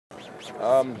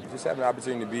Just having the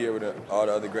opportunity to be here with all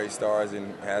the other great stars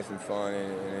and have some fun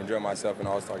and enjoy myself in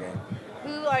the All-Star game.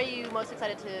 Who are you most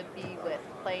excited to be with,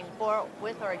 playing for,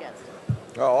 with, or against?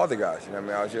 Oh, all the guys. You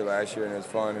know, I was here last year and it was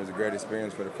fun. It was a great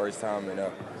experience for the first time, and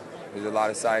there's a lot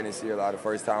of excitement to see a lot of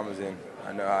first timers, and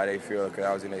I know how they feel because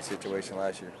I was in their situation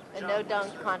last year. And no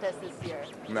dunk contest this year?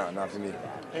 No, not for me.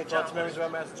 Any thoughts, memories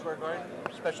about Madison Square Garden?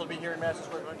 Special to be here in Madison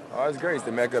Square Garden? Oh, it's great. It's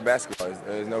the mecca of basketball.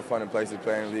 There's no funner place to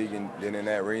play in the league than in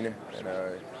that arena, and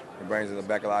it brings us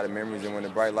back a lot of memories. And when the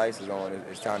bright lights is on,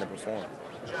 it's time to perform.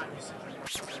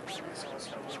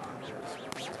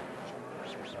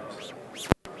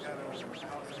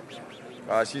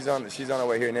 She's on her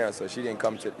way here now, so she didn't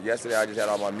come to. Yesterday, I just had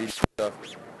all my media stuff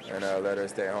and let her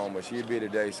stay at home, but she'll be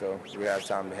today, so we have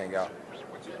time to hang out.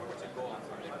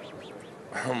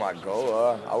 Oh, my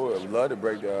goal? I would love to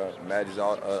break the Magic's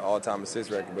all-time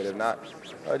assist record, but if not,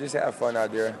 just have fun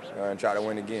out there and try to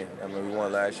win again. I mean, we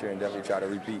won last year and definitely try to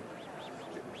repeat.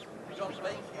 John,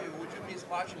 playing here, would you miss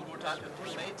watching Gortat and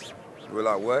teammates? Will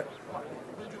I what?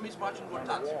 Would you miss watching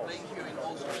Gortat playing here in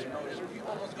All-Star? You know, he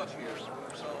almost got here.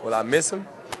 So, Will I miss him?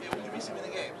 Yeah, would you miss him in the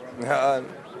game?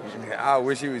 I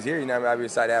wish he was here. You know, I'd be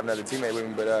excited to have another teammate with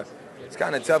me, but it's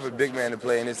kind of tough for a big man to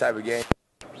play in this type of game.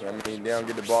 I mean, they don't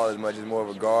get the ball as much. It's more of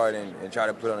a guard and try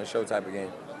to put on a show type of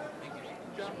game.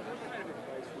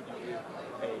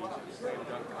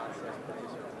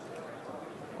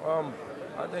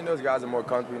 I think those guys are more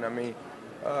comfortable. I mean,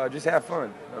 just have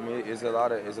fun. I mean, it's a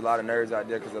lot of nerves out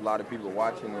there because a lot of people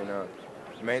watching, and the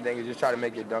main thing is just try to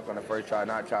make your dunk on the first try,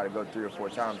 not try to go 3 or 4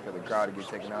 times because the crowd will get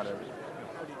taken out of it.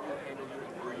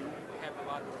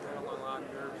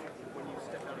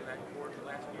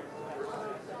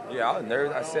 Yeah, I was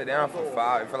nervous. I sat down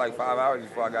for like 5 hours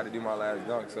before I got to do my last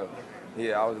dunk. So,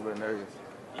 yeah, I was a little nervous.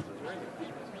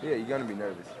 Yeah, you're gonna be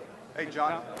nervous. Hey,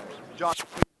 John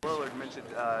Willard mentioned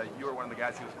you were one of the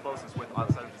guys he was closest with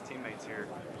outside of his teammates here.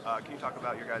 Can you talk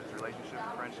about your guys' relationship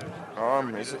and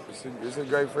friendship? It's a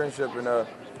great friendship,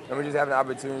 and we just having the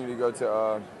opportunity to go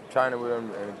to China with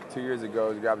him 2 years ago. It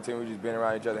was a good opportunity. We just been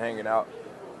around each other, hanging out,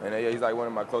 and yeah, he's like one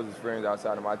of my closest friends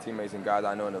outside of my teammates and guys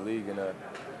I know in the league. And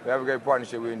we have a great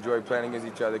partnership. We enjoy playing against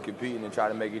each other, competing, and try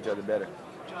to make each other better.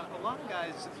 John, a lot of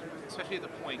guys, especially at the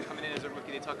point, coming in as a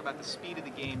rookie, they talk about the speed of the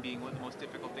game being one of the most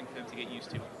difficult things for them to get used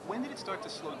to. When did it start to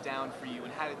slow down for you,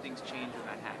 and how did things change when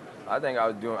that happened? I think I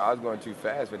was going too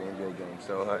fast for the NBA game,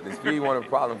 so the speed wasn't a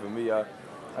problem for me. I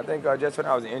think just when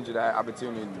I was injured, I had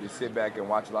opportunity to sit back and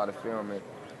watch a lot of film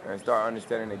and start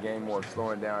understanding the game more,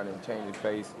 slowing down and changing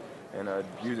pace and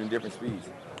using different speeds.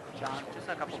 John, just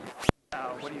a couple.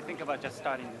 What do you think about just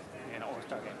starting an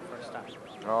All-Star game first time?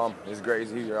 It's great.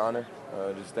 It's a huge honor.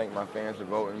 Just thank my fans for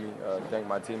voting me. Thank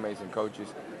my teammates and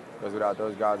coaches. Because without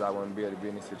those guys, I wouldn't be able to be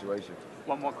in this situation.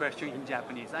 One more question in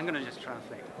Japanese. I'm going to just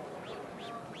translate.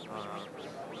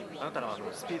 あなたの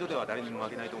スピードでは誰にも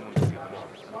負けないと思うんですけども、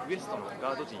ウエストの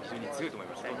ガード陣非常に強いと思い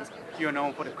ます。どうですか? You're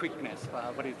known for the quickness.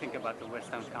 What do you think about the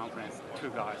Western Conference 2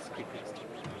 guards quickness?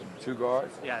 2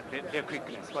 guards? Yeah, their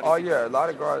quickness. Oh yeah, a lot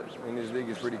of guards in this league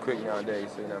is pretty quick nowadays.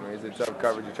 So, you know, I mean, it's a tough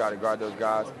coverage to try to guard those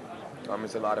guys.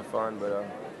 It's a lot of fun, but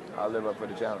I'll live up for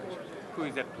the challenge.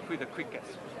 Who's the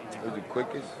quickest? Who's the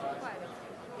quickest?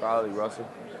 Probably Russell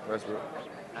Westbrook.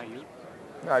 Are you?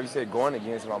 No, you said going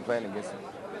against him, I'm playing against him.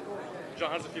 John,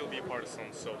 how does it feel to be a part of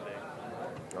something so big?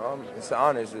 It's an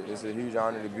honor. It's a huge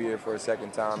honor to be here for a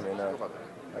second time, and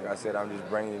like I said, I'm just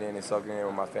bringing it in and soaking it in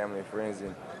with my family and friends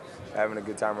and having a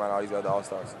good time around all these other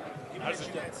All-Stars. How does it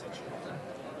feel?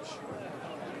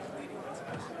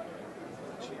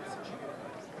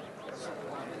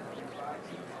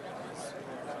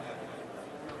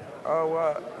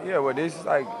 Well, this is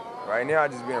like, right now I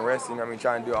just been resting. I mean,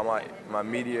 trying to do all my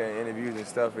media and interviews and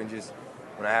stuff, and just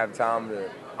when I have time to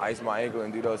ice my ankle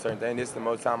and do those certain things, this is the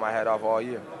most time I had off all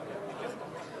year.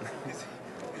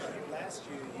 Last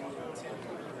year, you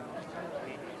attempted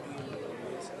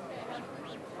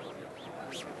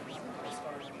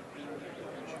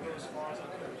as far as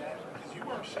that, because you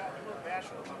weren't shy, you weren't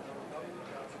bashful.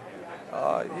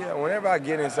 Yeah, whenever I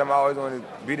get in something, I always want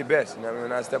to be the best. You know what I mean?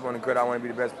 When I step on the court, I want to be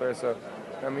the best player. So,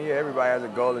 I mean, yeah, everybody has a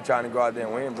goal of trying to go out there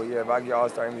and win. But, yeah, if I get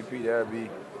All-Star MVP, that would be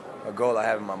a goal I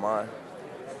have in my mind.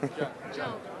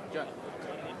 John,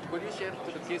 could you share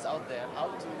to the kids out there how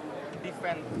to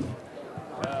defend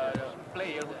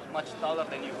players much taller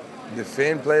than you?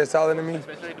 Defend players taller than me?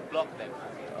 Especially to block them.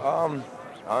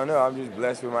 I don't know. I'm just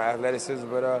blessed with my athleticism.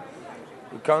 But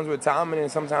it comes with time, and then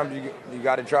sometimes you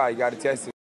got to try. You got to test it.